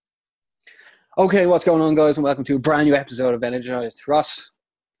Okay, what's going on, guys, and welcome to a brand new episode of Energized. Ross,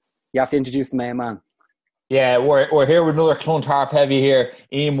 you have to introduce the main man. Yeah, we're here with another Clontarf Heavy here.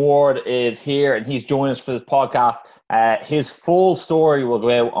 Ian Ward is here and he's joining us for this podcast. His full story will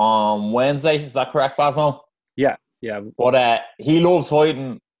go out on Wednesday. Is that correct, Basmo? Yeah, yeah. But he loves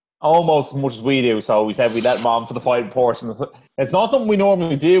fighting almost as much as we do. So we said we'd let him on for the fighting portion. It's not something we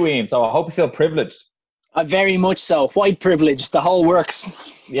normally do, Ian. So I hope you feel privileged. Very much so. White privilege. The whole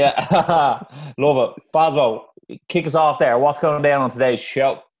works. Yeah, love it. Basmo, kick us off there. What's going down on today's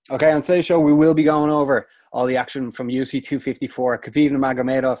show? Okay, on today's show, we will be going over all the action from UFC 254. Khabib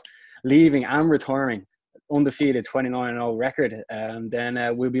Nurmagomedov leaving and retiring, undefeated 29-0 record. And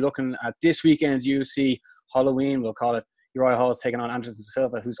then we'll be looking at this weekend's UFC Halloween, we'll call it. Uriah Hall is taking on Anderson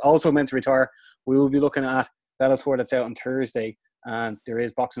Silva, who's also meant to retire. We will be looking at Bellator that's out on Thursday. And there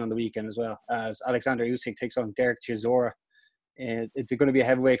is boxing on the weekend as well, as Alexander Usyk takes on Derek Chisora. It's going to be a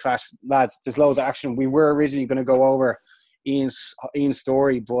heavyweight clash. Lads, there's loads of action. We were originally going to go over Ian's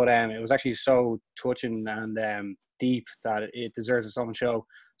story, but it was actually so touching and deep that it deserves its own show.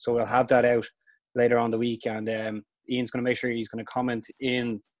 So we'll have that out later on the week, and Ian's going to make sure he's going to comment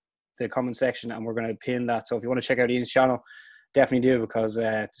in the comment section, and we're going to pin that. So if you want to check out Ian's channel, definitely do, because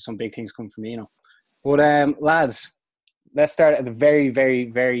there's some big things coming from Ian. But lads, let's start at the very,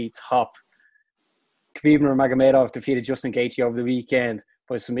 very, very top. Khabib Nurmagomedov defeated Justin Gaethje over the weekend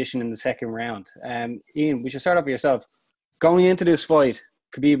by submission in the second round. Ian, we should start off with yourself. Going into this fight,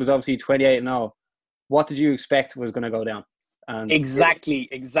 Khabib was obviously 28-0. What did you expect was going to go down? And exactly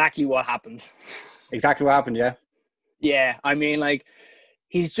what happened. Exactly what happened, yeah? Yeah, I mean, like,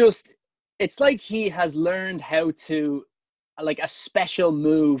 it's like he has learned how to, like, a special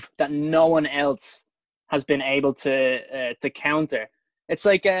move that no one else has been able to counter. It's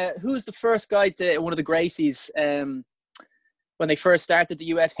like, who's the first guy to one of the Gracies when they first started the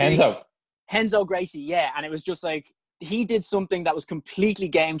UFC? Renzo Gracie, yeah. And it was just like, he did something that was completely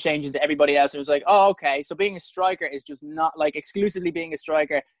game-changing to everybody else. It was like, oh, okay, so being a striker is just not, like, exclusively being a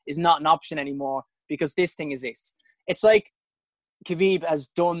striker is not an option anymore because this thing exists. It's like Khabib has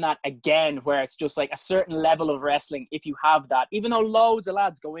done that again, where it's just like a certain level of wrestling, if you have that, even though loads of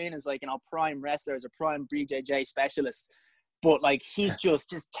lads go in as, like, prime wrestlers or prime BJJ specialists, but, like, his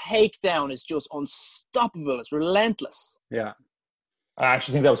takedown is just unstoppable. It's relentless. Yeah. I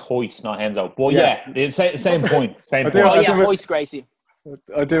actually think that was Hoist, not Henzo. But yeah, same point. Hoist Gracie.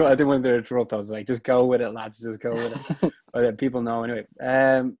 I didn't want to interrupt. I was like, just go with it, lads. Just go with it. People know anyway.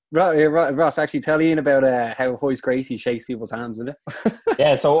 Ross, actually tell Ian about how Hoist Gracie shakes people's hands with it.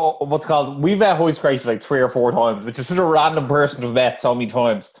 Yeah, so we've met Hoist Gracie like 3 or 4 times, which is such a random person to have met so many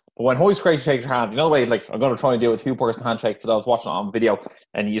times. But when Hoist Gracie shakes your hand, you know the way, like, I'm going to try and do a 2-person handshake for those watching it on video,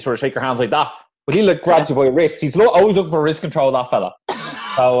 and you sort of shake your hands like that. But he grabs you by your wrist. He's always looking for wrist control, that fella.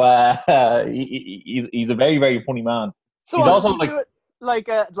 So he's a very, very funny man. So he's also like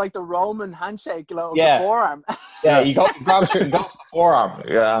the Roman handshake, the forearm. Yeah, he grabs the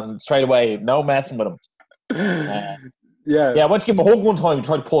forearm straight away. No messing with him. Yeah, I went to give him a hug one time. He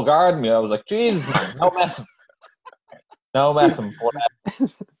tried to pull guard on me. I was like, Jesus, man, no messing. No messing.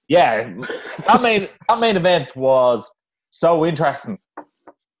 But, yeah, that main event was so interesting.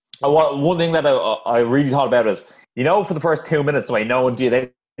 One thing that I really thought about is, for the first 2 minutes, no one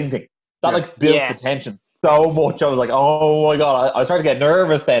did anything. That built the tension so much. I was like, oh my God. I started to get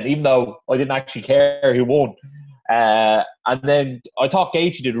nervous then, even though I didn't actually care who won. And then I thought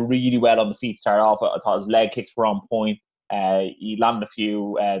Gaethje did really well on the feet to start off. I thought his leg kicks were on point. He landed a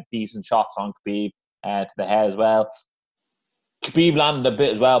few decent shots on Khabib to the head as well. Khabib landed a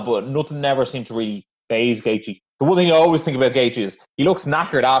bit as well, but nothing never seemed to really faze Gaethje. The one thing I always think about Gaethje is he looks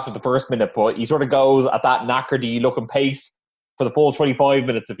knackered after the first minute, but he sort of goes at that knackered-y looking pace for the full 25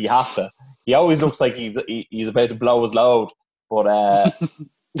 minutes if he has to. He always looks like he's about to blow his load. But I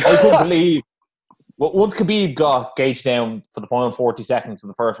couldn't believe... But once Khabib got Gaethje down for the final 40 seconds of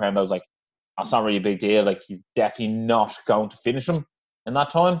the first round, I was like, that's not really a big deal. Like, he's definitely not going to finish him in that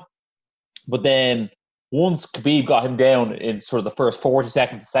time. But then once Khabib got him down in sort of the first 40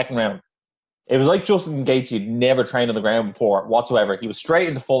 seconds of the second round, it was like Justin Gaethje had never trained on the ground before whatsoever. He was straight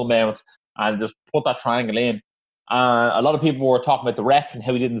into full mount and just put that triangle in. A lot of people were talking about the ref and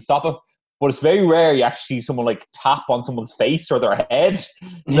how he didn't stop it. But it's very rare you actually see someone like tap on someone's face or their head.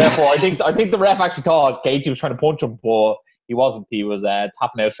 Therefore, I think the ref actually thought Gaethje was trying to punch him, but he wasn't. He was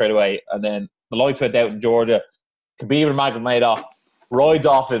tapping out straight away. And then the lights went out in Georgia. Khabib Nurmagomedov rides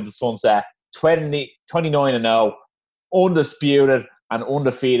off in the sunset. 29-0, undisputed and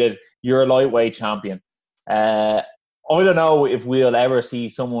undefeated. You're a lightweight champion. I don't know if we'll ever see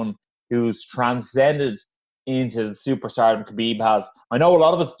someone who's transcended into the superstardom Khabib has. I know a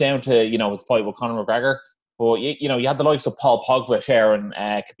lot of it's down to, his fight with Conor McGregor, but, you had the likes of Paul Pogba sharing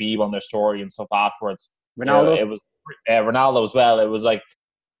Khabib on their story and stuff afterwards. Ronaldo. It was Ronaldo as well. It was like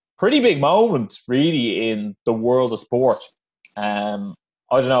pretty big moment, really, in the world of sport.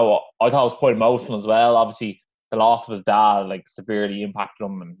 I don't know. I thought it was quite emotional as well. Obviously, the loss of his dad severely impacted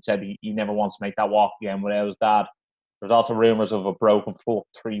him, and he said he never wants to make that walk again without his dad. There's also rumours of a broken foot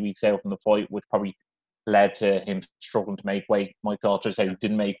 3 weeks out from the fight, which probably led to him struggling to make weight. Mike Alter said he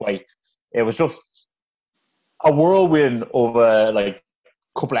didn't make weight. It was just a whirlwind of a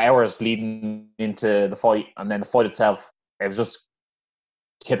couple of hours leading into the fight, and then the fight itself, it was just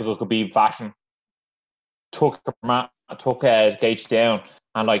typical Khabib fashion. Took Gaethje down,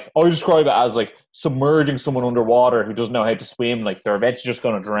 and I describe it as submerging someone underwater who doesn't know how to swim. They're eventually just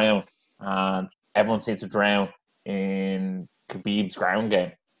going to drown, and everyone seems to drown in Khabib's ground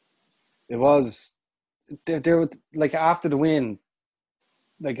game. It was there after the win.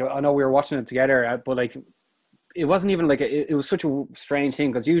 I know we were watching it together, but it wasn't even it was such a strange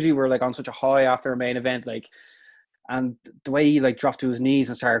thing, because usually we're on such a high after a main event, and the way he dropped to his knees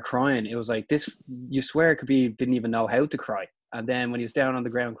and started crying, it was this. You swear Khabib didn't even know how to cry, and then when he was down on the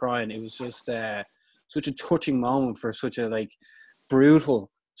ground crying, it was just such a touching moment for such a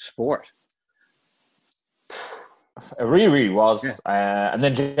brutal sport. It really, really was. Yeah. And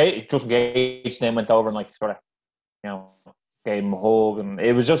then Justin Gaethje then went over and sort of, gave him a hug, and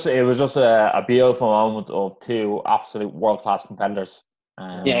it was just a beautiful moment of two absolute world class competitors.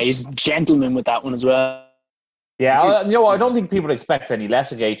 He's a gentleman with that one as well. Yeah, I don't think people expect any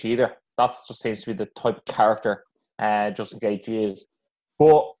less of Gaethje either. That just seems to be the type of character Justin Gaethje is.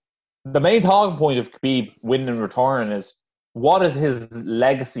 But the main talking point of Khabib winning and retiring is, what is his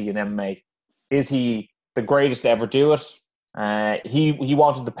legacy in MMA? Is he the greatest to ever do it? He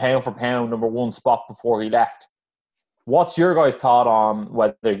wanted the pound for pound #1 spot before he left. What's your guys' thought on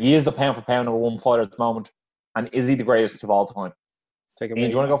whether he is the pound for pound #1 fighter at the moment, and is he the greatest of all time? Ian, do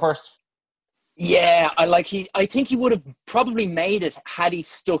you want to go first? Yeah, I think he would have probably made it had he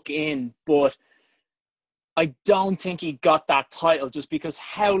stuck in, but I don't think he got that title just because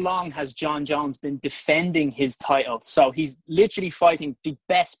how long has Jon Jones been defending his title? So he's literally fighting the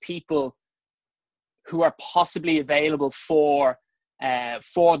best people who are possibly available for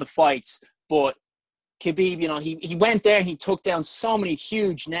the fights. But Khabib, he went there and he took down so many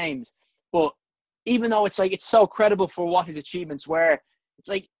huge names. But even though it's so credible for what his achievements were, it's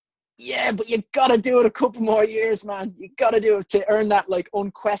yeah, but you got to do it a couple more years, man. You got to do it to earn that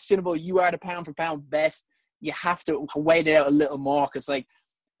unquestionable, you are the pound for pound best. You have to wait it out a little more, because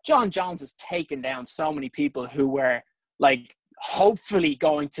Jon Jones has taken down so many people who were hopefully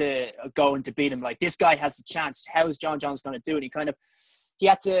going to beat him. This guy has a chance. How is Jon Jones going to do it? He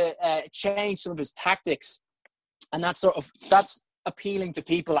had to change some of his tactics, and that's appealing to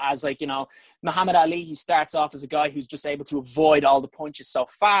people as Muhammad Ali. He starts off as a guy who's just able to avoid all the punches so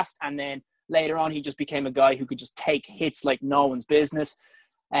fast, and then later on he just became a guy who could just take hits like no one's business.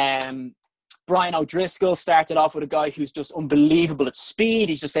 Brian O'Driscoll started off with a guy who's just unbelievable at speed.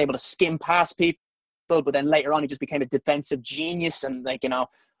 He's just able to skim past people, but then later on he just became a defensive genius, and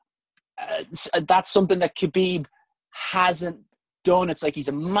that's something that Khabib hasn't done. It's he's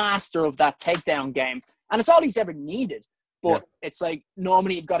a master of that takedown game, and it's all he's ever needed. But it's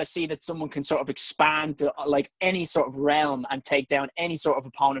normally you've got to see that someone can sort of expand to any sort of realm and take down any sort of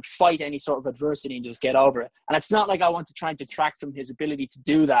opponent, fight any sort of adversity and just get over it. And it's not I want to try and detract from his ability to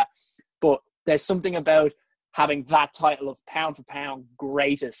do that, but there's something about having that title of pound for pound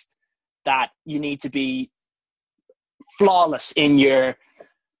greatest that you need to be flawless in your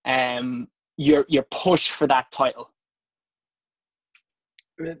push for that title.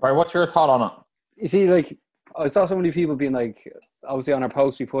 Right, what's your thought on it? You see, I saw so many people being obviously on our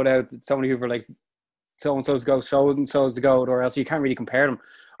post we put out, so many people were so and so's go, so and so's the goat, or else you can't really compare them.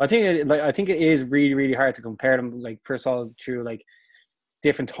 I think it is really, really hard to compare them. First of all, through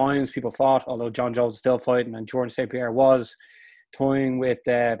different times people fought, although Jon Jones is still fighting and Georges St. Pierre was toying with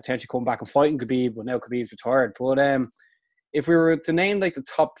potentially coming back and fighting Khabib, but now Khabib's retired. But if we were to name the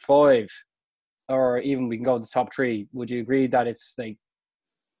top 5, or even we can go to the top 3, would you agree that it's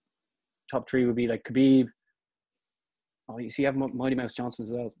top 3 would be Khabib? Oh, you see, you have Mighty Mouse Johnson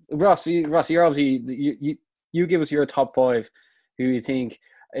as well. Ross, you're obviously you give us your top 5 who you think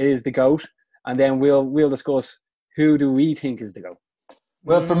is the GOAT, and then we'll discuss who do we think is the GOAT.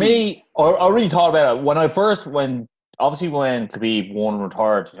 Well, for me, I really thought about it when when Khabib won and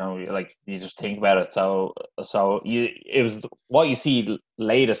retired. You just think about it. So it was what you see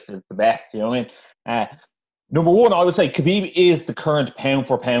latest is the best. You know what I mean? Number 1, I would say Khabib is the current pound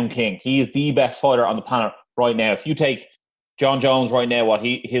for pound king. He is the best fighter on the planet right now. If you take John Jones right now, what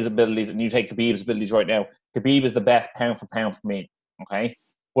his abilities, and you take Khabib's abilities right now, Khabib is the best pound for pound for me. Okay,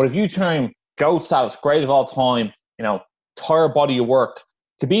 but if you turn GOAT status, great of all time, entire body of work,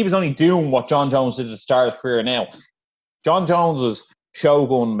 Khabib is only doing what John Jones did at the start of his career now. John Jones was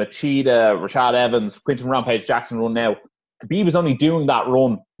Shogun, Machida, Rashad Evans, Quinton Rampage Jackson run now. Khabib is only doing that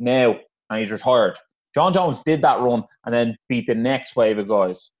run now, and he's retired. John Jones did that run and then beat the next wave of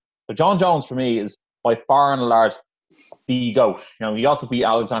guys. So John Jones, for me, is by far and large the GOAT. He also beat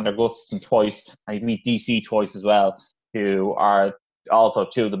Alexander Gustafsson twice, and he beat DC twice as well, who are also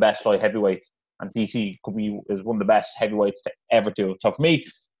two of the best light heavyweights. And DC is one of the best heavyweights to ever do it. So for me,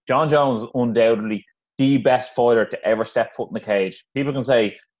 John Jones is undoubtedly the best fighter to ever step foot in the cage. People can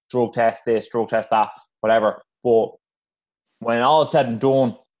say drug test this, drug test that, whatever. But when all is said and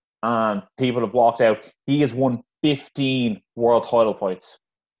done and people have walked out, he has won 15 world title fights.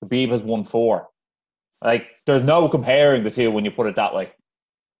 Khabib has won 4. Like, there's no comparing the two when you put it that way.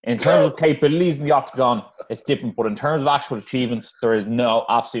 In terms of capabilities in the octagon, it's different. But in terms of actual achievements, there is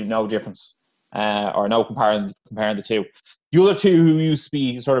absolutely no difference or no comparing the two. The other two who used to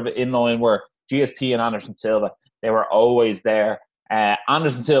be sort of in line were GSP and Anderson Silva. They were always there.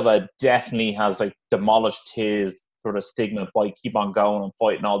 Anderson Silva definitely has demolished his sort of stigma by keep on going and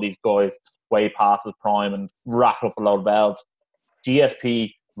fighting all these guys way past his prime and rack up a load of belts.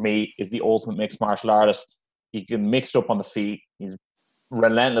 GSP, for me, is the ultimate mixed martial artist. He can mix it up on the feet. He's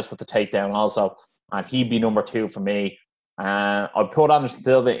relentless with the takedown also, and he'd be number 2 for me. I'd put Anderson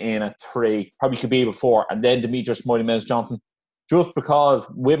Silva in at 3, probably Khabib at 4, and then Demetrius Mighty Mouse Johnson, just because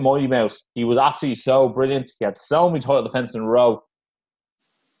with Mighty Mouse, he was absolutely so brilliant. He had so many title defenses in a row,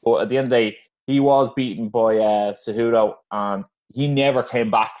 but at the end of the day, he was beaten by Cejudo, and he never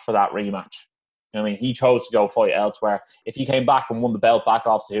came back for that rematch. He chose to go fight elsewhere. If he came back and won the belt back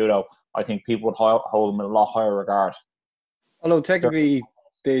off Cejudo, I think people would hold him in a lot higher regard. Although technically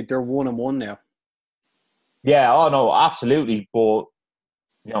they're 1-1 now. Yeah, oh no, absolutely. But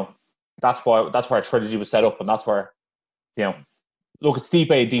that's why a trilogy was set up, and that's where look at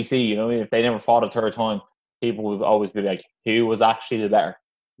Stipe and DC. If they never fought a third time, people would always be like, who was actually the better?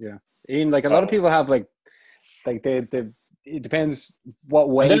 Yeah, Ian, a lot of people have they it depends what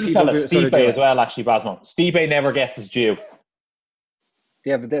way people do Stipe as well. Actually, Basmo, Stipe never gets his due.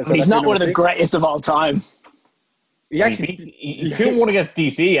 Yeah, but he's not one of the greatest of all time. He 2-1 against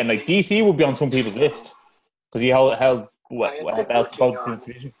DC, and DC would be on some people's list because he held both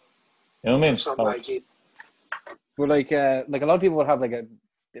divisions. You know what I mean? So, but a lot of people would have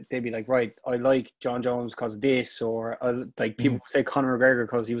they'd be like, right, I like John Jones because of this, or people say Conor McGregor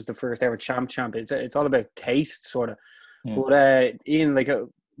because he was the first ever champ. It's all about taste, sort of. But Ian,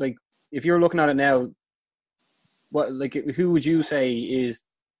 if you're looking at it now, who would you say is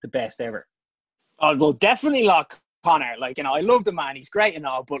the best ever? Oh, well, definitely Conor. I love the man. He's great and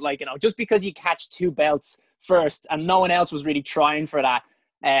all, but just because you catch 2 belts first and no one else was really trying for that,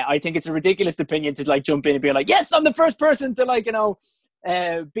 I think it's a ridiculous opinion to jump in and be like, yes, I'm the first person to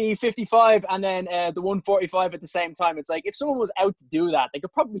be 55 and then the 145 at the same time. It's if someone was out to do that, they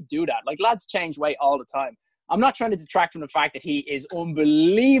could probably do that. Lads change weight all the time. I'm not trying to detract from the fact that he is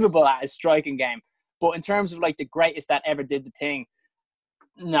unbelievable at his striking game, but in terms of the greatest that ever did the thing,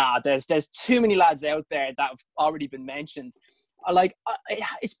 there's too many lads out there that have already been mentioned.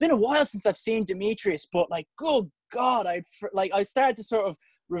 It's been a while since I've seen Demetrius, but good God, I started to sort of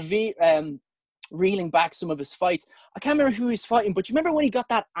reeling back some of his fights. I can't remember who he's fighting, but you remember when he got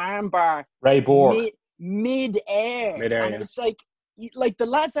that armbar Ray Borg mid-air, and it's the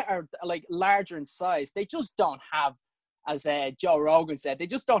lads that are larger in size, they just don't have, as Joe Rogan said, they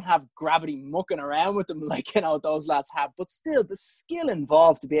just don't have gravity mucking around with them those lads have. But still, the skill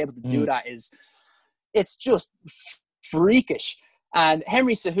involved to be able to do that it's just freakish. And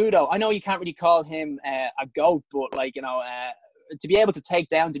Henry Cejudo, I know you can't really call him a GOAT, but to be able to take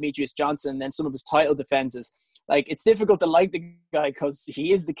down Demetrius Johnson and then some of his title defenses, it's difficult to like the guy because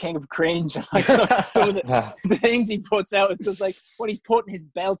he is the king of cringe. And some of the things he puts out, it's just when he's putting his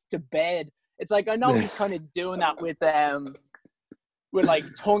belts to bed. It's I know he's kind of doing that with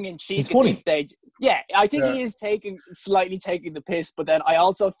tongue in cheek at this stage. Yeah, I think he is slightly taking the piss, but then I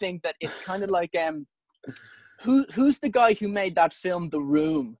also think that it's kind of who's the guy who made that film, The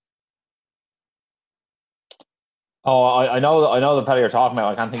Room? Oh, I know the fella you're talking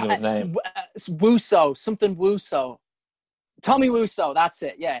about. I can't think of his name. It's Wiseau. Tommy Wiseau, that's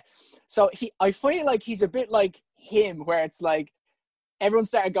it, yeah. So I feel he's a bit like him, where it's everyone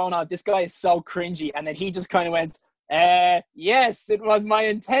started going, oh, this guy is so cringy, and then he just kind of went, yes, it was my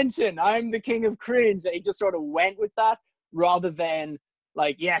intention. I'm the king of cringe. He just sort of went with that rather than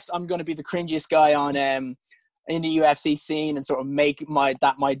yes, I'm going to be the cringiest guy in the UFC scene and sort of make my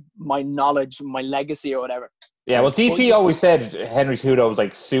knowledge, my legacy or whatever. Yeah, well, DC always said Henry Cejudo was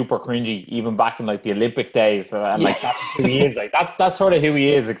like super cringy, even back in like the Olympic days, and like that's who he is. Like that's sort of who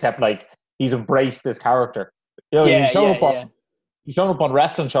he is, except like he's embraced this character. You know, he's shown up on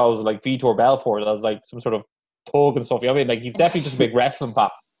wrestling shows like Vitor Belfort as like some sort of thug and stuff. You know what I mean? Like he's definitely just a big wrestling fan.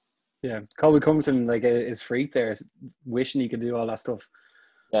 Yeah, Colby Covington like is freak there, wishing he could do all that stuff.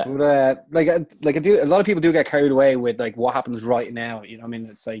 Yeah, but a lot of people do get carried away with like what happens right now. You know what I mean?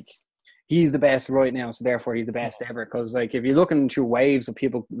 It's like he's the best right now, so therefore he's the best ever. Because like if you're looking through waves of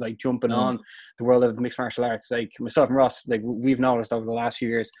people like jumping on the world of mixed martial arts, like myself and Ross, like we've noticed over the last few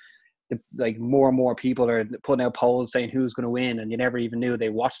years, like more and more people are putting out polls saying who's going to win, and you never even knew they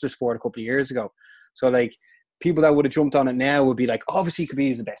watched the sport a couple of years ago. So like people that would have jumped on it now would be like, obviously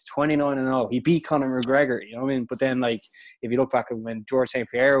Khabib's the best, 29-0. He beat Conor McGregor, you know what I mean? But then like if you look back at when George St.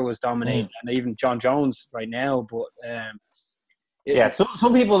 Pierre was dominating, and even John Jones right now, but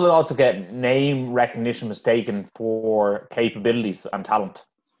some people will also get name recognition mistaken for capabilities and talent.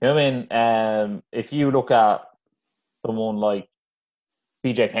 You know what I mean? If you look at someone like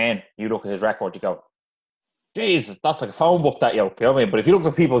BJ Penn, you look at his record, you go, Jesus, that's like a phone book, that yoke. You know what I mean? But if you look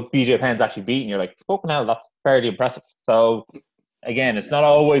at people BJ Penn's actually beating, you're like, fucking hell, that's fairly impressive. So again, it's not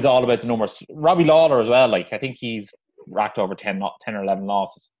always all about the numbers. Robbie Lawler as well, like I think he's racked over 10 or 11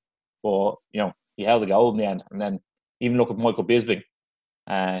 losses. But, you know, he held the gold in the end. And then even look at Michael Bisping,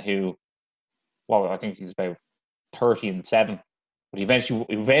 who, well, I think he's about 30-7. But he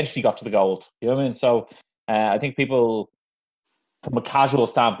eventually got to the gold. You know what I mean? So I think people, from a casual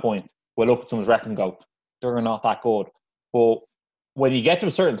standpoint, will look at someone's record and go, they're not that good. But when you get to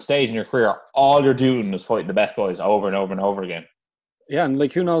a certain stage in your career, all you're doing is fighting the best boys over and over and over again. Yeah, and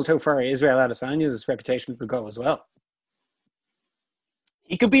like who knows how far Israel Adesanya's reputation could go as well.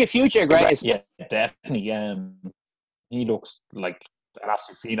 He could be a future greatest. Yeah, definitely. He looks like an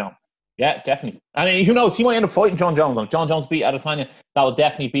absolute phenom. Yeah, definitely. And who knows? He might end up fighting John Jones. If John Jones beat Adesanya, that would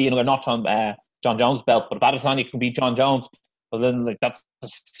definitely be another notch on John Jones' belt. But if Adesanya can beat John Jones, well, then like that's a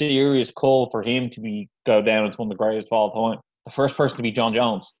serious call for him to go down as one of the greatest of all time. The first person to be John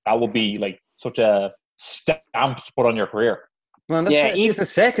Jones, that would be like such a stamp to put on your career. Man, it's the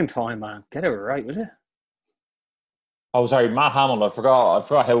second time, man. Get it right, will you? Oh, sorry, Matt Hamill. I forgot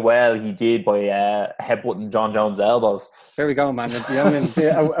how well he did by headbutting John Jones' elbows. There we go, man.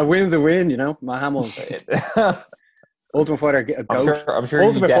 A win's a win, you know. Matt Hamill, Ultimate Fighter, a goat. I'm sure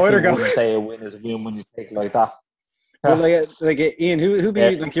Ultimate you definitely wouldn't say a win is a win when you take it like that. Well, like Ian, who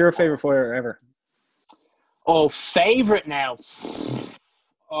be like your favorite fighter ever? Oh, favorite now.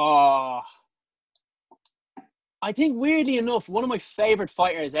 Oh, I think weirdly enough, one of my favorite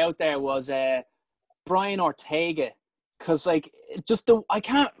fighters out there was Brian Ortega, because like just the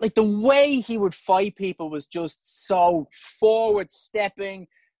way he would fight people was just so forward stepping,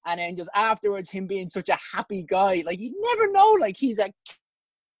 and then just afterwards him being such a happy guy. Like you never know, like he's a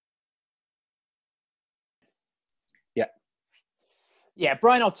Yeah,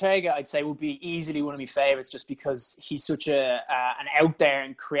 Brian Ortega, I'd say, would be easily one of my favorites just because he's such an out there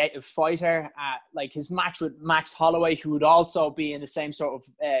and creative fighter. Like his match with Max Holloway, who would also be in the same sort of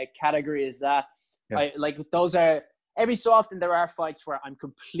category as that. Yeah. Those are, every so often there are fights where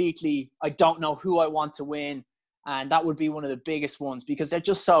I don't know who I want to win. And that would be one of the biggest ones because they're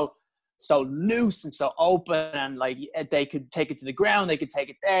just so loose and so open, and like they could take it to the ground, they could take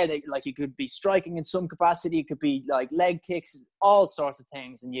it there, you could be striking in some capacity, it could be like leg kicks, all sorts of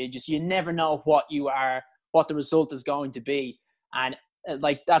things, and you never know what the result is going to be. And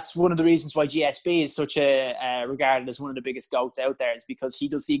like that's one of the reasons why GSP is such regarded as one of the biggest GOATs out there, is because he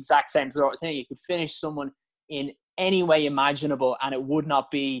does the exact same sort of thing. He could finish someone in any way imaginable and it would not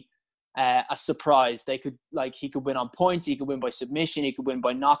be a surprise. He could win on points, he could win by submission, he could win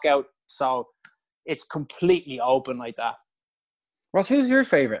by knockout. So it's completely open like that. Ross, who's your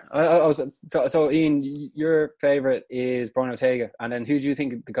favorite? So Ian, your favorite is Brian Ortega, and then who do you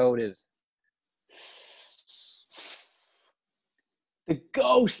think the GOAT is? The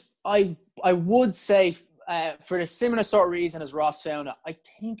GOAT, I would say, for a similar sort of reason as Ross found it, I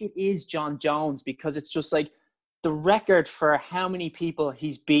think it is John Jones, because it's just like the record for how many people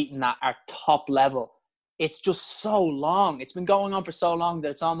he's beaten that are top level. It's just so long. It's been going on for so long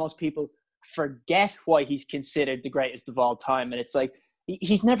that it's almost people forget why he's considered the greatest of all time. And it's like,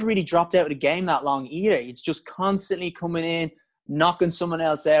 he's never really dropped out of the game that long either. It's just constantly coming in, knocking someone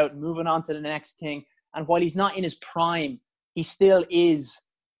else out, moving on to the next thing. And while he's not in his prime, he still is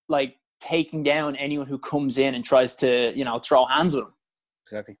like taking down anyone who comes in and tries to, throw hands with him.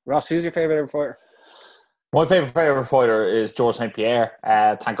 Exactly. Ross, who's your favorite ever fighter? My favorite fighter is George St. Pierre.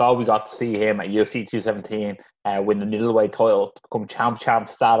 Thank God we got to see him at UFC 217 win the middleweight title, become champ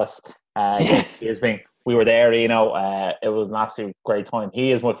status. We were there, you know. It was an absolute great time.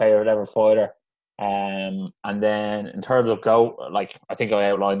 He is my favorite ever fighter. And then in terms of GOAT, like I think I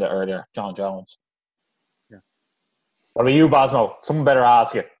outlined it earlier, John Jones. Yeah. What about you, Bosmo? Someone better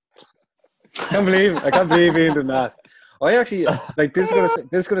ask you. I can't believe Ian did that. I actually like this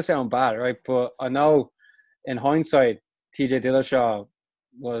is gonna sound bad, right? But I know in hindsight, TJ Dillashaw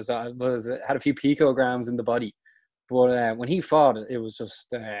was had a few picograms in the body, but when he fought, it was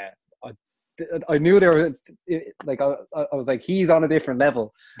just I knew there was like I was like, he's on a different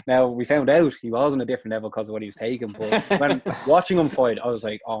level. Now we found out he was on a different level because of what he was taking, but when watching him fight, I was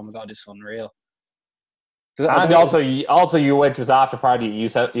like, oh my god, this is unreal. And also you went to his after party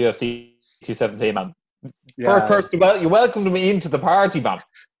at UFC 217, man. Yeah. First person, you welcomed me into the party, man.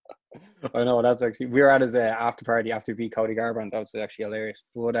 I know, that's actually, we were at his after party after he beat Cody Garbrandt. That was actually hilarious.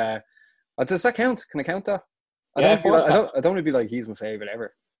 But does that count? Can I count that? I don't want to be like he's my favorite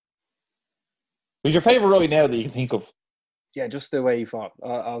ever. Who's your favorite right now that you can think of? Yeah, just the way he fought.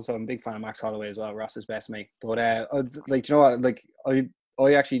 Also, I'm a big fan of Max Holloway as well. Ross's best mate. But like, you know what? Like, I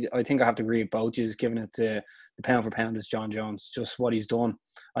think I have to agree with both. Just giving it to the pound for pound is John Jones. Just what he's done.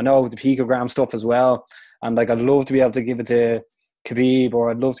 I know the picogram stuff as well, and like I'd love to be able to give it to Khabib,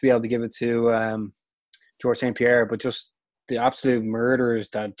 or I'd love to be able to give it to George St. Pierre. But just the absolute murderers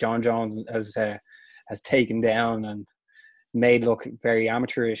that John Jones has taken down and made look very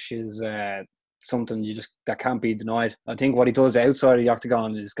amateurish is something that can't be denied. I think what he does outside of the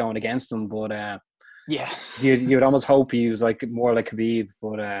octagon is going against him, but yeah, you'd almost hope he was like more like Khabib.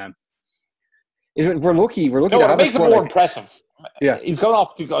 But we're lucky. We're lucky. No, it makes him more impressive. Yeah, he's going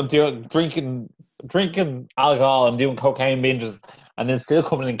off to drinking alcohol and doing cocaine binges, and then still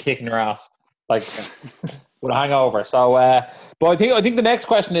coming and kicking your ass like with a hangover. So, but I think the next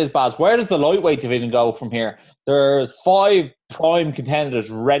question is, Baz, where does the lightweight division go from here? There's 5 prime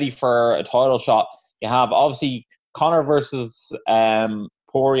contenders ready for a title shot. You have obviously Conor versus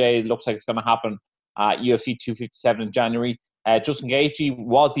Poirier. Looks like it's going to happen at UFC 257 in January. Justin Gaethje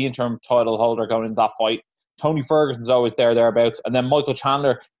was the interim title holder going into that fight. Tony Ferguson's always thereabouts. And then Michael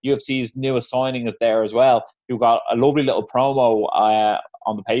Chandler, UFC's newest signing, is there as well, who got a lovely little promo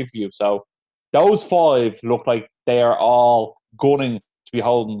on the pay-per-view. So those 5 look like they are all gunning to be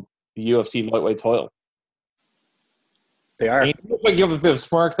holding the UFC lightweight title. They are. You look like you have a bit of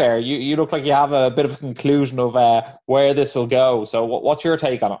smirk there. You look like you have a bit of a conclusion of where this will go. So what's your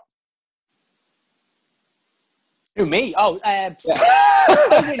take on it? Who, me? Oh, no,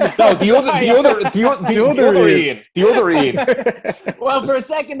 the other Ian. Well, for a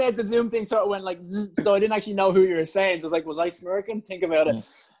second there, the Zoom thing sort of went like, so I didn't actually know who you were saying. So I was like, was I smirking? Think about it.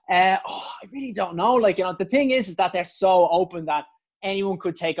 I really don't know. Like, you know, the thing is that they're so open that anyone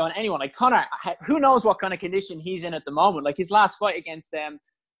could take on anyone. Like Conor, who knows what kind of condition he's in at the moment. Like his last fight against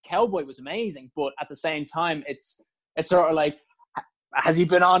Cowboy was amazing, but at the same time, it's sort of like, has he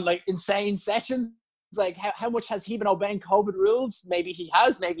been on like insane sessions? It's like, how much has he been obeying COVID rules? Maybe he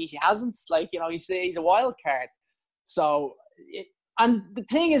has, maybe he hasn't. Like, you know, he's a wild card. So, and the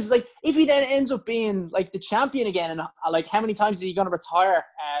thing is, like, if he then ends up being like the champion again, and like, how many times is he going to retire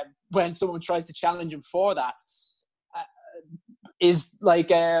when someone tries to challenge him for that? Is like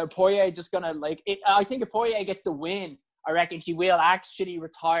Poirier just gonna like? I think if Poirier gets the win, I reckon he will actually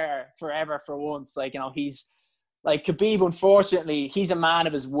retire forever for once. Like, you know, he's like Khabib. Unfortunately, he's a man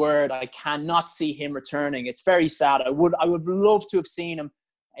of his word. I cannot see him returning. It's very sad. I would love to have seen him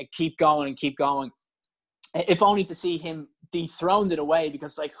keep going, if only to see him dethroned it away.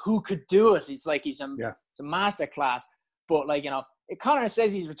 Because like, who could do it? It's like it's a master class. But like, you know, if Conor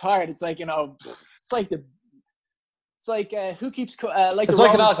says he's retired, it's like, you know, it's like who keeps like it's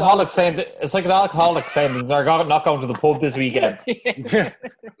like an alcoholic saying they're not going to the pub this weekend.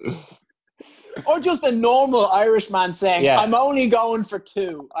 Or just a normal Irish man saying, I'm only going for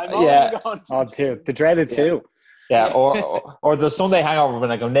 2. I'm only going for 2. The dreaded 2. Yeah, or the Sunday hangover when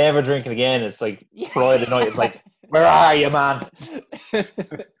like, I'm never drinking again. It's like Friday night. It's like, where are you, man?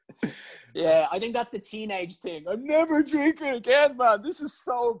 Yeah, I think that's the teenage thing. I'm never drinking again, man. This is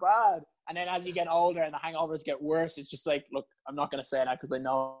so bad. And then as you get older and the hangovers get worse, it's just like, look, I'm not going to say that because I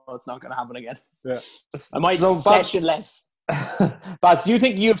know it's not going to happen again. Yeah, I might session less. But do you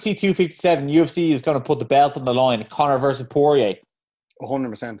think UFC 257, UFC is going to put the belt on the line, Conor versus Poirier?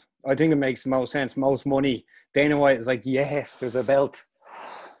 100%. I think it makes most sense, most money. Dana White is like, yes, there's a belt.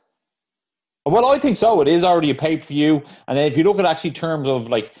 Well, I think so. It is already a pay-per-view. And then if you look at actually terms of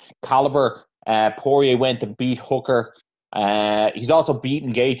like caliber, Poirier went to beat Hooker. He's also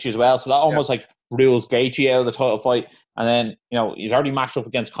beaten Gaethje as well. So that almost like rules Gaethje out of the title fight. And then, he's already matched up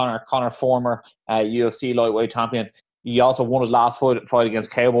against Conor, former UFC lightweight champion. He also won his last fight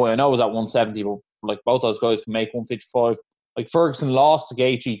against Cowboy. I know it was at 170, but like both those guys can make 155. Like Ferguson lost to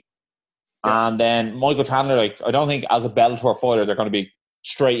Gaethje. Yeah. And then Michael Chandler, I don't think as a Bellator fighter they're going to be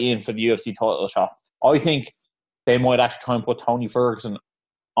straight in for the UFC title shot. I think they might actually try and put Tony Ferguson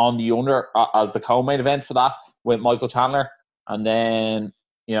on the under as the co-main event for that with Michael Chandler. And then,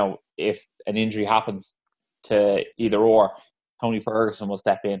 if an injury happens to either or, Tony Ferguson will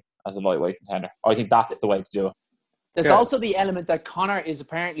step in as a lightweight contender. I think that's the way to do it. There's also the element that Conor is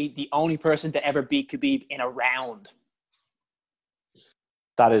apparently the only person to ever beat Khabib in a round.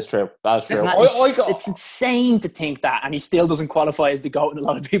 That is true. That's true. It's insane to think that, and he still doesn't qualify as the GOAT in a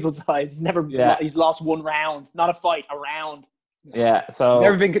lot of people's eyes. He's lost one round, not a fight, a round. Yeah, so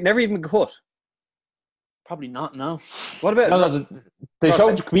never even cut. Probably not. No. What about? They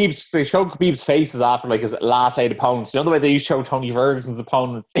showed Khabib's faces after like his last 8 opponents. You know the way they used to show Tony Ferguson's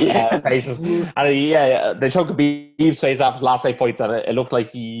opponents' faces, and they showed Khabib's face after the last 8 fights, and it looked like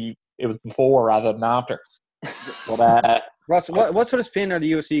it was before rather than after. But Ross, what sort of spin are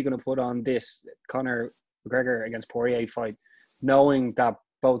the UFC going to put on this Conor McGregor against Poirier fight, knowing that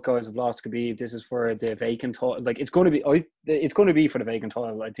both guys have lost Khabib? This is for the vacant title. Like it's going to be for the vacant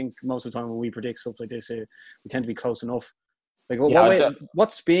title. I think most of the time when we predict stuff like this, we tend to be close enough. Like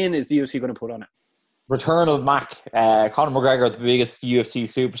what spin is the UFC going to put on it? Return of Mac. Conor McGregor, the biggest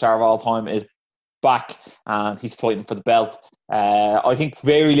UFC superstar of all time, is back and he's fighting for the belt. I think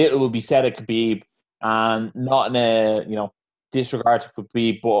very little will be said at Khabib, and not in a disregard to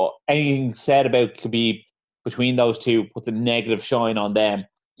Khabib, but anything said about Khabib between those two puts a negative shine on them.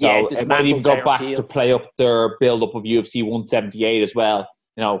 So it might even go back to play up their build-up of UFC 178 as well,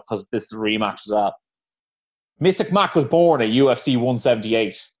 because this is a rematch as well. Mystic Mac was born at UFC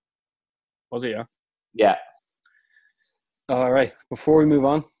 178. Was he, yeah? Yeah. All right. Before we move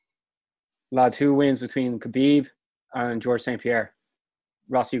on, lads, who wins between Khabib and George St. Pierre?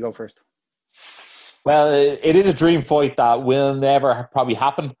 Ross, you go first. Well, it is a dream fight that will never probably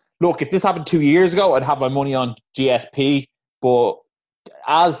happen. Look, if this happened 2 years ago, I'd have my money on GSP. But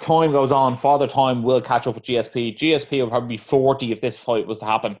as time goes on, Father Time will catch up with GSP. GSP will probably be 40 if this fight was to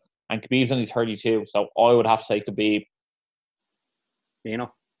happen. And Khabib's only 32, so I would have to say Khabib.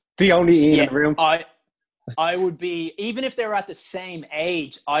 The only Ian in the room. I would be, even if they were at the same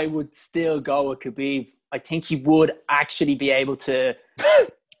age, I would still go with Khabib. I think he would actually be able to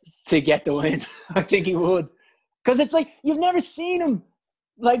get the win. I think he would. Because it's like, you've never seen him,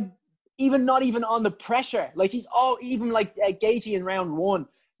 like, not even on the pressure. Like, he's even like Gaethje in round 1.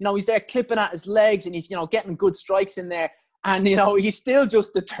 He's there clipping at his legs and he's, getting good strikes in there. And, he's still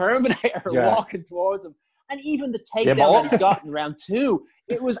just the Terminator walking towards him. And even the takedown that he got in round 2,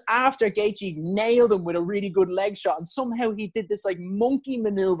 it was after Gaethje nailed him with a really good leg shot. And somehow he did this, like, monkey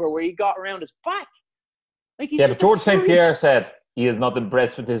maneuver where he got around his back. Like, but George St. Pierre said he is not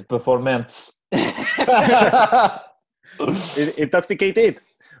impressed with his performance. Intoxicated.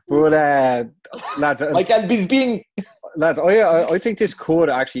 But, lads... Lads, I think this could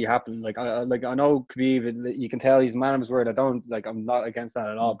actually happen. Like I know Khabib, you can tell he's a man of his word. I'm not against that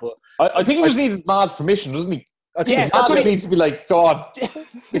at all. But I think he just needs Mad's permission, doesn't he? I think that's what he needs to be like. God,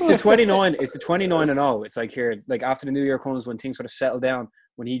 it's the 29. It's the 29-0. It's like here, like after the New Year comes, when things sort of settle down.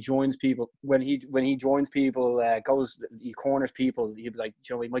 When he joins people, goes, he corners people. He'd be like,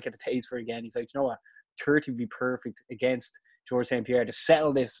 he might get the taste for it again. He's like, what? 30 would be perfect against George St. Pierre to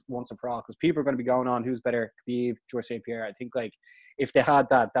settle this once and for all, because people are going to be going on who's better, Khabib, George St. Pierre. I think like if they had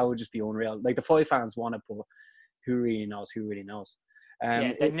that would just be unreal. Like the fight fans want it, but who really knows?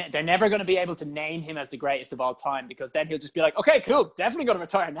 They're never going to be able to name him as the greatest of all time, because then he'll just be like, okay, cool, definitely going to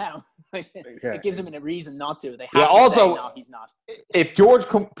retire now. It gives him a reason not to. They have to say, no, he's not. If George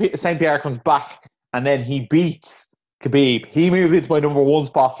St. Pierre comes back and then he beats Khabib, he moves into my number 1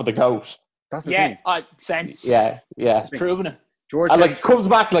 spot for the GOAT. That's the thing. Same. Yeah. It's proven it. George comes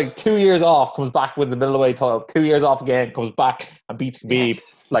back like 2 years off, comes back with the middleweight title, 2 years off again, comes back and beats Khabib.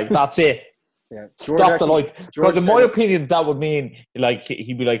 Like, that's it. Yeah. Stop the lights. But in my opinion, that would mean like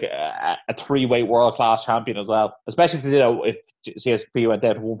he'd be like a 3-weight world class champion as well. Especially if CSP went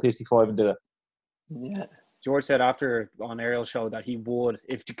down to 155 and did it. Yeah. George said after on Ariel's show that he would,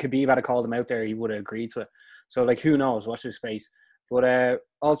 if Khabib had called him out there, he would have agreed to it. So like, who knows? Watch this space. But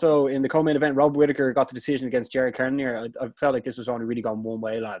also in the co-main event, Rob Whittaker got the decision against Jared Cannonier. I felt like this was only really gone one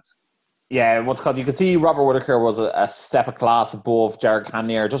way, lads. Yeah, you could see Robert Whittaker was a step of class above Jared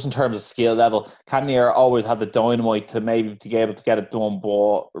Cannonier, just in terms of skill level. Cannonier always had the dynamite to be able to get it done,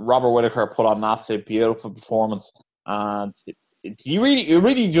 but Robert Whittaker put on an absolute beautiful performance. And he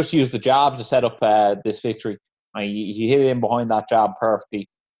really just used the jab to set up this victory. He hit in behind that jab perfectly.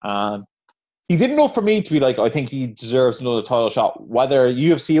 He did enough for me to be like, I think he deserves another title shot. Whether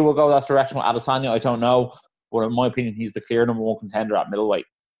UFC will go that direction with Adesanya, I don't know. But in my opinion, he's the clear number one contender at middleweight.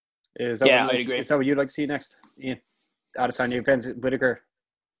 I'd agree. Is that what you'd like to see next, Ian? Adesanya against Whittaker?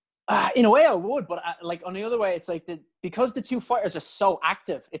 In a way, I would, but like on the other way, it's like because the two fighters are so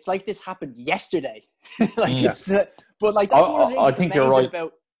active. It's like this happened yesterday. It's, but like that's one of the things I that's think amazing you're right.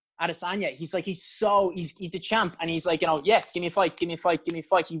 about Adesanya. He's the champ, and he's like, yeah, give me a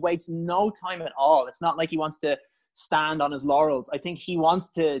fight. He waits no time at all. It's not like he wants to stand on his laurels. I think he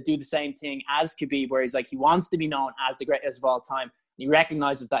wants to do the same thing as Khabib, where he's like, he wants to be known as the greatest of all time. He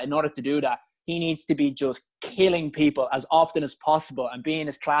recognizes that in order to do that, he needs to be just killing people as often as possible and being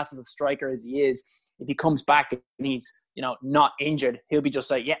as class as a striker as he is. If he comes back and he's, not injured, he'll be just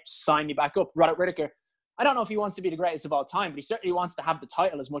like, sign me back up. Robert Whittaker, I don't know if he wants to be the greatest of all time, but he certainly wants to have the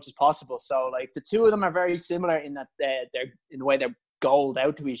title as much as possible. So, like, the two of them are very similar in that they're in the way they're goaled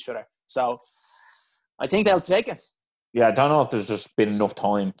out to each other. So, I think they'll take it. Yeah, I don't know if there's just been enough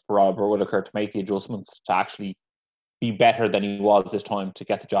time for Robert Whittaker to make the adjustments to actually be better than he was this time to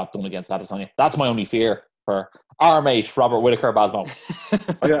get the job done against Adesanya. That's my only fear for our mate, Robert Whittaker Basmo.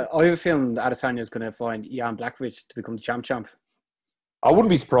 I have a feeling Adesanya is going to find Jan Blachowicz to become the champ. I wouldn't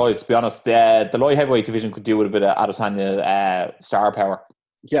be surprised, to be honest. The light heavyweight division could do with a bit of Adesanya star power.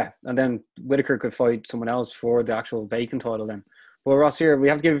 Yeah, and then Whittaker could fight someone else for the actual vacant title then. Well, Ross, here, we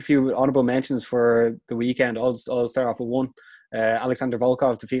have to give a few honourable mentions for the weekend. I'll start off with one. Alexander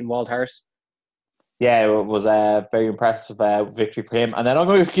Volkov defeating Walt Harris. Yeah, it was a very impressive victory for him. And then I'm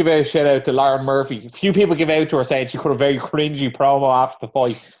going to give a shout out to Lauren Murphy. A few people give out to her saying she cut a very cringy promo after the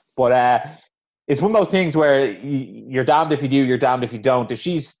fight. But it's one of those things where you're damned if you do, you're damned if you don't. If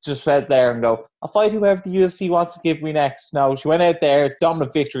she's just sat there and go, I'll fight whoever the UFC wants to give me next. No, she went out there,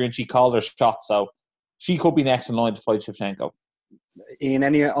 dominant victory, and she called her shot. So she could be next in line to fight Shevchenko. Ian,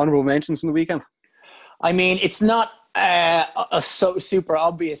 any honourable mentions from the weekend? I mean, it's not so super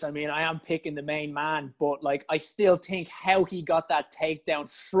obvious. I mean, I am picking the main man, but like, I still think how he got that takedown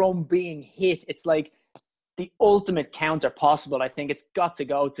from being hit, it's like the ultimate counter possible. I think it's got to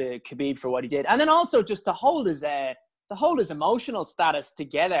go to Khabib for what he did, and then also just to hold his emotional status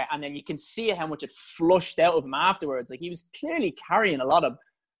together, and then you can see how much it flushed out of him afterwards. Like, he was clearly carrying a lot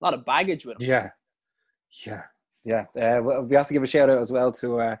of baggage with him. Yeah. We have to give a shout out as well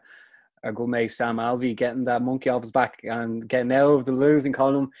to our good mate Sam Alvey getting that monkey off his back and getting out of the losing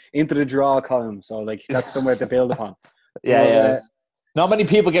column into the draw column. So, like, that's somewhere to build upon. Yeah. Not many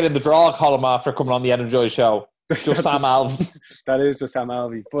people get in the draw column after coming on the Energy show. Just Sam Alvey. That is just Sam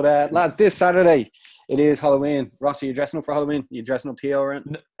Alvey. But lads, this Saturday it is Halloween. Ross, are you dressing up for Halloween? Are you dressing up Theo or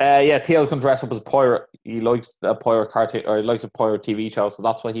anything? Yeah, Theo's going to dress up as a pirate. He likes a pirate cartoon, or he likes a pirate TV show, so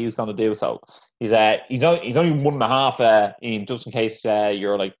that's what he's going to do. So he's only 1.5, in just in case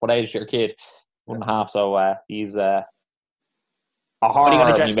you're like, what age is your kid? 1.5. So he's a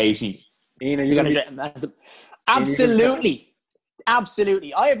horror matey. Ian, are you going to dress? Absolutely.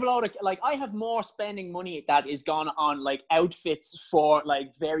 I have I have more spending money that is gone on like outfits for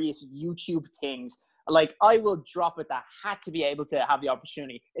like various YouTube things. Like, I will drop it. That had to be able to have the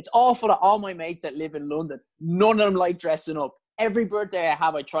opportunity. It's awful that all my mates that live in London, none of them like dressing up. Every birthday I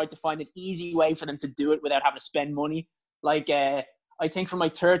have, I tried to find an easy way for them to do it without having to spend money. Like, I think for my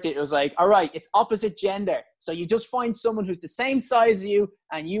 30th, it was like, all right, it's opposite gender. So you just find someone who's the same size as you,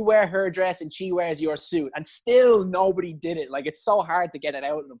 and you wear her dress and she wears your suit. And still nobody did it. Like, it's so hard to get it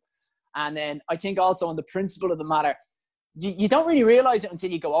out of them. And then I think also on the principle of the matter, you don't really realize it until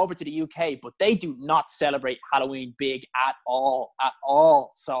you go over to the UK, but they do not celebrate Halloween big at all.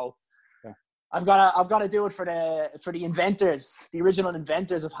 So yeah. I've got to do it for the inventors, the original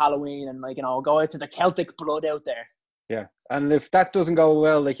inventors of Halloween, and go out to the Celtic blood out there. Yeah, and if that doesn't go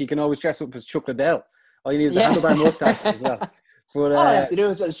well, like, you can always dress up as Chuck Liddell. All you need is the handlebar mustache as well. But all I have to do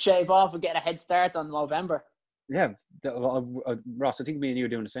is just shave off and get a head start on November. Yeah, Ross, I think me and you are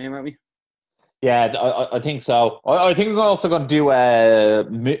doing the same, aren't we? Yeah, I think so. I think we're also going to do a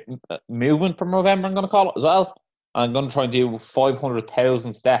movement from November, I'm going to call it as well. I'm going to try and do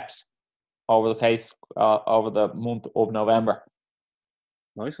 500,000 steps over the month of November.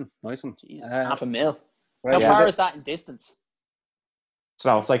 Nice one. Jesus, 500,000. Right, How far is that in distance?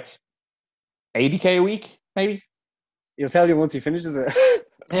 So it's like 80k a week, maybe. He'll tell you once he finishes it.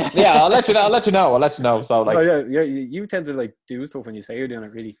 Yeah, I'll let you know. So like, you tend to like do stuff when you say you're doing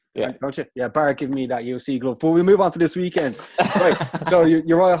it, really, don't you? Yeah, Barrett giving me that UFC glove. But we'll move on to this weekend. Right. So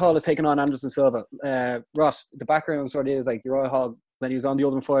Uriah Hall is taking on Anderson Silva. Ross, the background sort of is like Uriah Hall when he was on the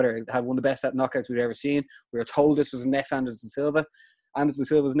Ultimate Fighter, had one of the best knockouts we've ever seen. We were told this was the next Anderson Silva. Anderson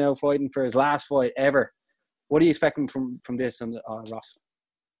Silva is now fighting for his last fight ever. What are you expecting from this, Ross?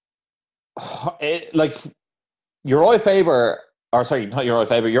 Uriah Faber, or sorry, not Uriah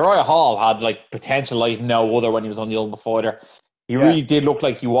Faber, Uriah Hall had like potential like no other when he was on the Ultimate Fighter. He really did look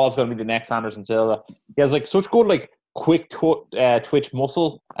like he was going to be the next Anderson Silva. He has like such good like quick twitch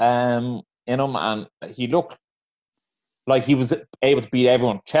muscle in him, and he looked like he was able to beat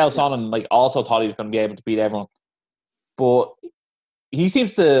everyone. Chael Sonnen like also thought he was going to be able to beat everyone, but he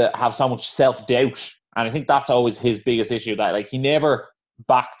seems to have so much self-doubt, and I think that's always his biggest issue, that like he never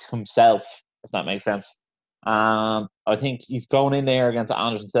backed himself, if that makes sense. I think he's going in there against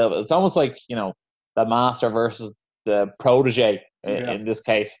Anderson Silva. It's almost like, you know, the master versus the protege in this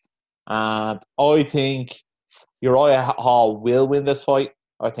case. And I think Uriah Hall will win this fight.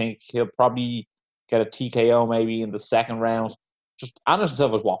 I think he'll probably get a TKO maybe in the second round. Just Anderson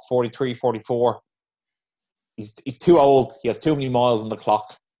Silva's what, 43, 44? He's too old. He has too many miles on the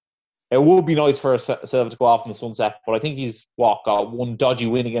clock. It would be nice for Silva to go off in the sunset, but I think he's got one dodgy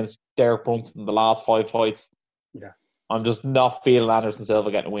win against Derek Brunson in the last 5 fights. Yeah, I'm just not feeling Anderson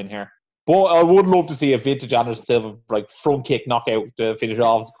Silva getting a win here. But I would love to see a vintage Anderson Silva like front kick knockout to finish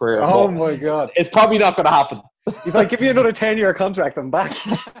off his career. Oh my God! It's probably not going to happen. He's like, give me another 10-year contract. I'm back.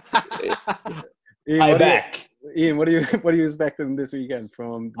 I'm back. Ian, what are you expecting this weekend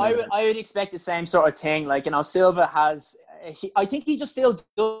from? I would expect the same sort of thing. Like, you know, Silva has. I think he just still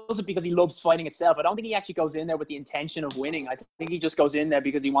does it because he loves fighting itself. I don't think he actually goes in there with the intention of winning. I think he just goes in there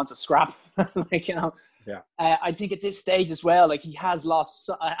because he wants a scrap. Like, you know. Yeah. I think at this stage as well, like he has lost.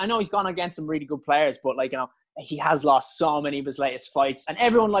 I know he's gone against some really good players, but like, you know, he has lost so many of his latest fights, and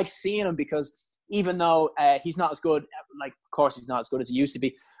everyone likes seeing him because even though he's not as good, like of course he's not as good as he used to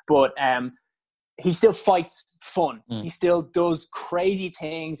be, but he still fights fun. He still does crazy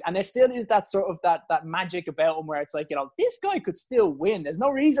things. And there still is that sort of that magic about him where it's like, you know, this guy could still win. There's no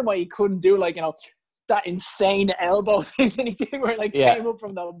reason why he couldn't do like, you know, that insane elbow thing that he did where he came up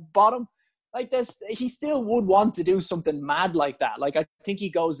from the bottom. Like this, he still would want to do something mad like that. Like I think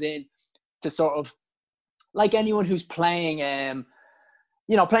he goes in to sort of like anyone who's playing,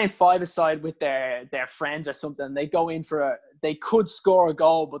 you know, playing five-a-side with their friends or something. They go in for they could score a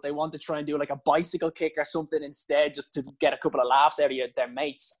goal, but they want to try and do like a bicycle kick or something instead, just to get a couple of laughs out of their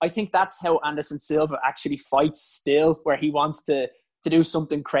mates. I think that's how Anderson Silva actually fights still, where he wants to do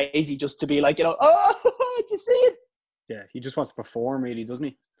something crazy just to be like, you know, oh, did you see it? Yeah, he just wants to perform, really, doesn't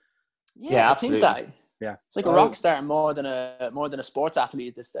he? Yeah, I think that. Yeah, it's like a rock star more than a sports athlete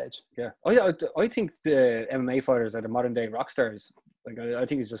at this stage. Yeah, I think the MMA fighters are the modern day rock stars. Like I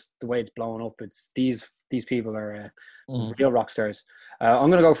think it's just the way it's blown up. It's these people are real rock stars.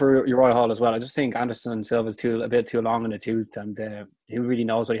 I'm going to go for Uriah Hall as well. I just think Anderson Silva's a bit too long in the tooth, and he really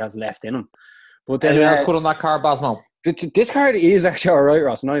knows what he has left in him. But then anyone else put on that card, Basmo? This card is actually all right,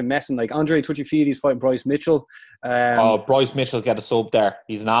 Ross. I'm not even messing. Like Andre Tuccifidi's fighting Bryce Mitchell. Bryce Mitchell get a sub there.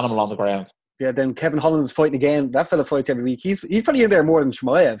 He's an animal on the ground. Yeah, then Kevin Holland's fighting again. That fella fights every week. He's probably in there more than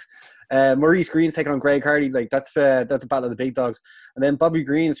Chimaev. Maurice Green's taking on Greg Hardy. Like that's a battle of the big dogs. And then Bobby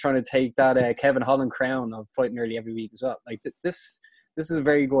Green's trying to take that Kevin Holland crown of fighting nearly every week as well. Like this is a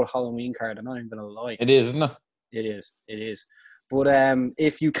very good Halloween card. I'm not even gonna lie. It is, isn't it? It is. But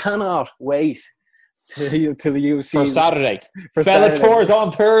if you cannot wait till the UFC for Saturday, Bellator's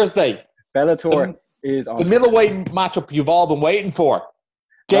on Thursday. Bellator is on the middleweight matchup you've all been waiting for.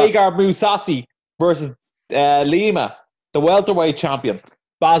 Gegard Mousasi versus Lima, the welterweight champion.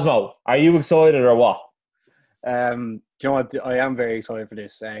 Basmo, are you excited or what? Do you know what? I am very excited for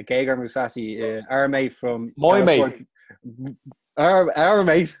this. Gegard Mousasi, our mate from my mate, our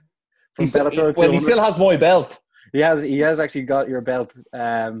mate from Bellator. Well, he still has my belt. He has actually got your belt.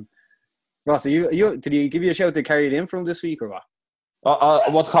 Ross, did he give you a shout to carry it in from this week or what?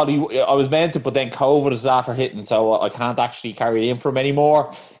 What's called? I was meant to, but then COVID is after hitting, so I can't actually carry it in from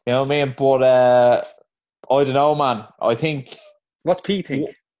anymore. You know what I mean? But I don't know, man. I think. What's Pete think?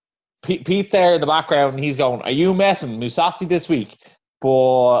 Pete's there in the background, and he's going, "Are you messing Mousasi this week?"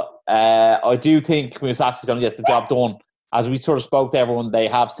 But I do think Mousasi is going to get the job done. As we sort of spoke to everyone, they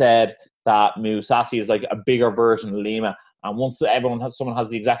have said that Mousasi is like a bigger version of Lima, and once someone has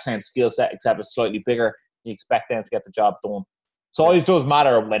the exact same skill set except it's slightly bigger, you expect them to get the job done. Size does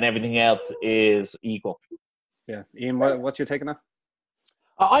matter when everything else is equal. Yeah. Ian, what's your take on that?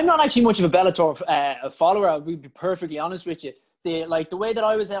 I'm not actually much of a Bellator follower. I'll be perfectly honest with you. The way that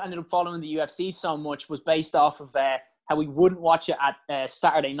I ended up following the UFC so much was based off of how we wouldn't watch it at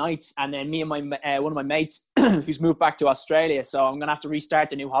Saturday nights, and then me and one of my mates who's moved back to Australia, so I'm gonna have to restart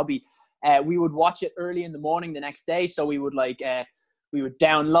the new hobby. We would watch it early in the morning the next day, so we would we would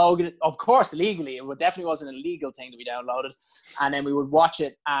download it, of course, illegally. It definitely wasn't an illegal thing that we downloaded. And then we would watch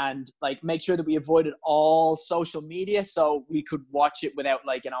it and like make sure that we avoided all social media so we could watch it without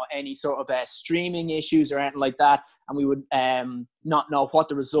like, you know, any sort of streaming issues or anything like that. And we would not know what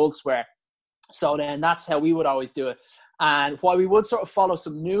the results were. So then that's how we would always do it. And while we would sort of follow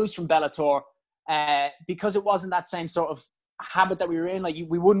some news from Bellator, because it wasn't that same sort of habit that we were in, like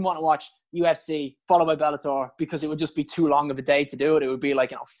we wouldn't want to watch UFC followed by Bellator because it would just be too long of a day to do it. It would be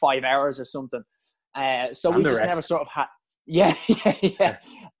like, you know, 5 hours or something. So we just never sort of had, yeah.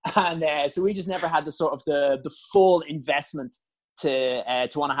 And so we just never had the sort of the full investment to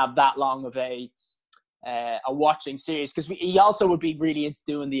want to have that long of a watching series, because he also would be really into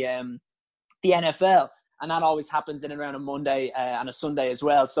doing the NFL, and that always happens in and around a Monday and a Sunday as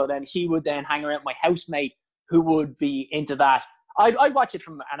well. So then he would then hang around with my housemate who would be into that. I'd watch it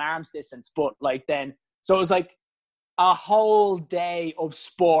from an arm's distance, but like then, so it was like a whole day of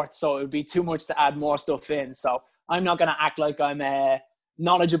sport. So it would be too much to add more stuff in. So I'm not going to act like I'm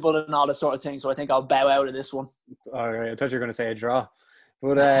knowledgeable and all this sort of thing. So I think I'll bow out of this one. All right. I thought you were going to say a draw.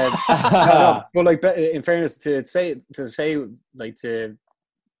 But, no, but like, in fairness, to say, like, to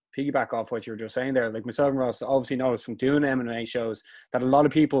piggyback off what you were just saying there, like myself and Ross obviously knows from doing MMA shows that a lot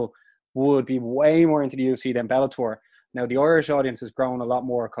of people would be way more into the UFC than Bellator. Now, the Irish audience has grown a lot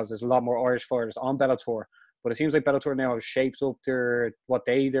more because there's a lot more Irish fighters on Bellator. But it seems like Bellator now has shaped up they're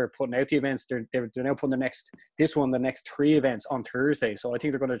putting out the events. They're now putting the next 3 events on Thursday. So I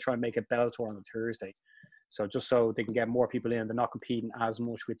think they're going to try and make it Bellator on a Thursday. So just so they can get more people in, they're not competing as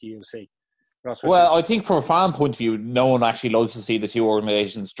much with the UFC. Well, I think from a fan point of view, no one actually likes to see the two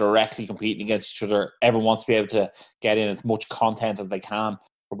organizations directly competing against each other. Everyone wants to be able to get in as much content as they can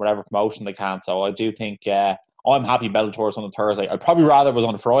from whatever promotion they can. So I do think I'm happy Bellator's on a Thursday. I'd probably rather it was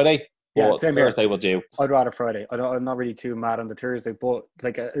on a Friday. Yeah, same Thursday will do. I'd rather Friday. I'm not really too mad on the Thursday, but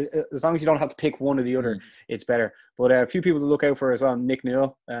like as long as you don't have to pick one or the other, it's better. But a few people to look out for as well. Nick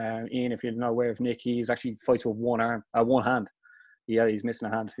Neal, Ian, if you're not aware of Nick, he's actually fights with one hand. Yeah, he's missing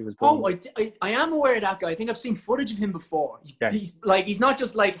a hand. He was born. I am aware of that guy. I think I've seen footage of him before. He's not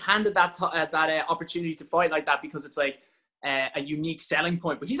just like handed that opportunity to fight like that because it's like a unique selling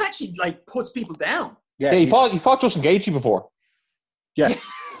point, but he's actually like puts people down. Yeah, he fought Justin Gaethje before. Yeah.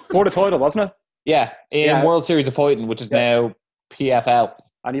 For the title, wasn't it? Yeah, in World Series of Fighting, which is now PFL.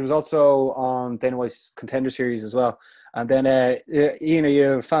 And he was also on Dana White's Contender Series as well. And then, Ian, are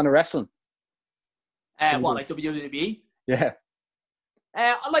you a fan of wrestling? Like WWE? Yeah.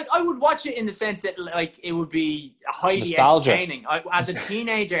 Like I would watch it in the sense that like it would be highly nostalgia. Entertaining. As a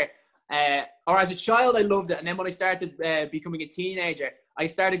teenager or as a child, I loved it, and then when I started becoming a teenager, I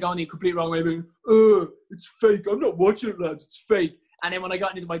started going the complete wrong way. Being, it's fake. I'm not watching it, lads. It's fake. And then when I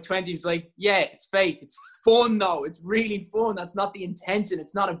got into my 20s, it was like, yeah, it's fake. It's fun though. It's really fun. That's not the intention.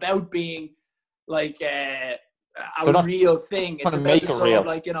 It's not about being like a real thing. It's about the sort of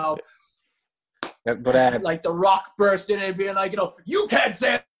like, you know. Yeah, but like The Rock bursting in and being like, you know, you can't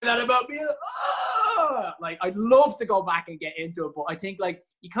say that about me. Like, I'd love to go back and get into it, but I think like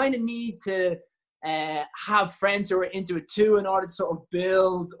you kind of need to have friends who are into it too in order to sort of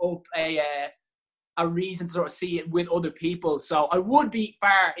build up a reason to sort of see it with other people. So I would be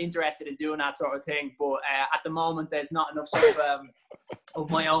far interested in doing that sort of thing, but at the moment there's not enough sort of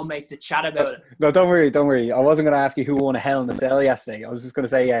my own mates to chat about it. No, don't worry. I wasn't going to ask you who won a Hell in a Cell yesterday. I was just going to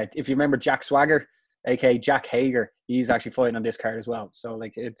say, if you remember Jack Swagger, aka Jack Hager, he's actually fighting on this card as well. So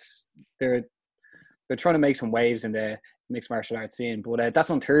like they're trying to make some waves in the mixed martial arts scene. But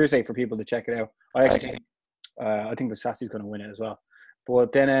that's on Thursday for people to check it out. I think Vasasi's going to win it as well.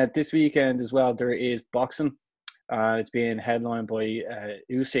 But then this weekend as well, there is boxing. It's being headlined by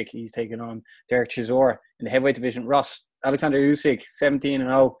Usyk. He's taking on Derek Chisora in the heavyweight division. Ross, Alexander Usyk,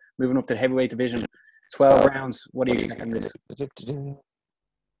 17-0, moving up to the heavyweight division. 12 rounds. What do you expect in this?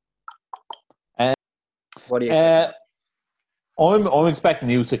 What do you expect? I'm expecting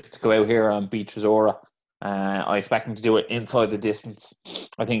Usyk to go out here and beat Chisora. I expect him to do it inside the distance.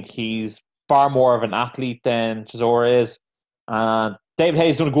 I think he's far more of an athlete than Chisora is. David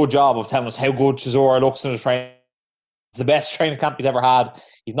Hayes done a good job of telling us how good Chisora looks in his training. It's the best training camp he's ever had.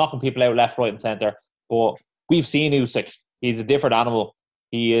 He's knocking people out left, right and centre. But we've seen Usyk. He's a different animal.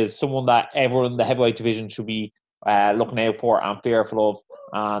 He is someone that everyone in the heavyweight division should be looking out for and fearful of.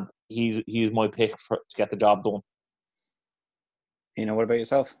 And he's my pick to get the job done. You know, what about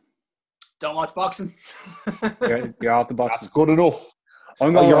yourself? Don't watch boxing. You're off the boxing. That's good enough.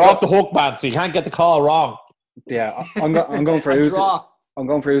 You're off the hook, man, so you can't get the call wrong. Yeah, I'm going for Usyk. I'm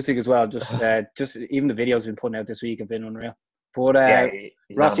going for Usyk as well. Just even the videos we've been putting out this week have been unreal. But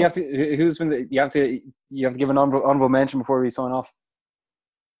Ross, you have to give an honorable mention before we sign off.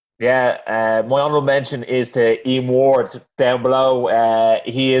 Yeah, my honourable mention is to Ian Ward down below.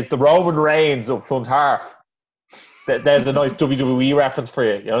 He is the Roman Reigns of Clontarf. There's a nice WWE reference for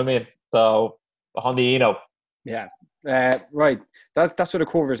you. You know what I mean? So, on the Eno. Yeah. Right. That sort of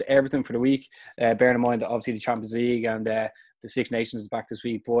covers everything for the week. Bearing in mind that obviously the Champions League and the Six Nations is back this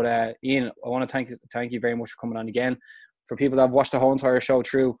week. But Ian, I want to thank you very much for coming on again. For people that have watched the whole entire show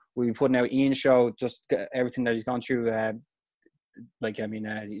through, we'll be putting out Ian's show, just everything that he's gone through.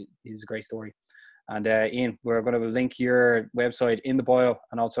 He's a great story. And Ian, we're going to link your website in the bio,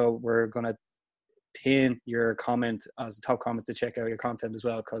 and also we're going to pin your comment as the top comment to check out your content as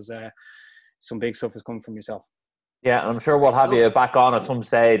well, because some big stuff is coming from yourself. Yeah, I'm sure we'll have you back on at some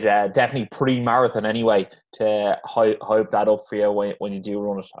stage, definitely pre-marathon anyway, to hype that up for you when you do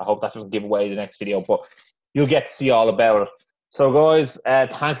run it. I hope that doesn't give away the next video, but you'll get to see all about it. So guys,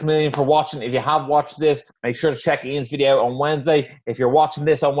 thanks a million for watching. If you have watched this, make sure to check Ian's video out on Wednesday. If you're watching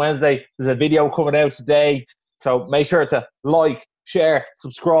this on Wednesday, there's a video coming out today. So make sure to like, share,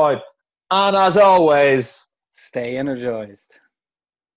 subscribe, and as always, stay energized.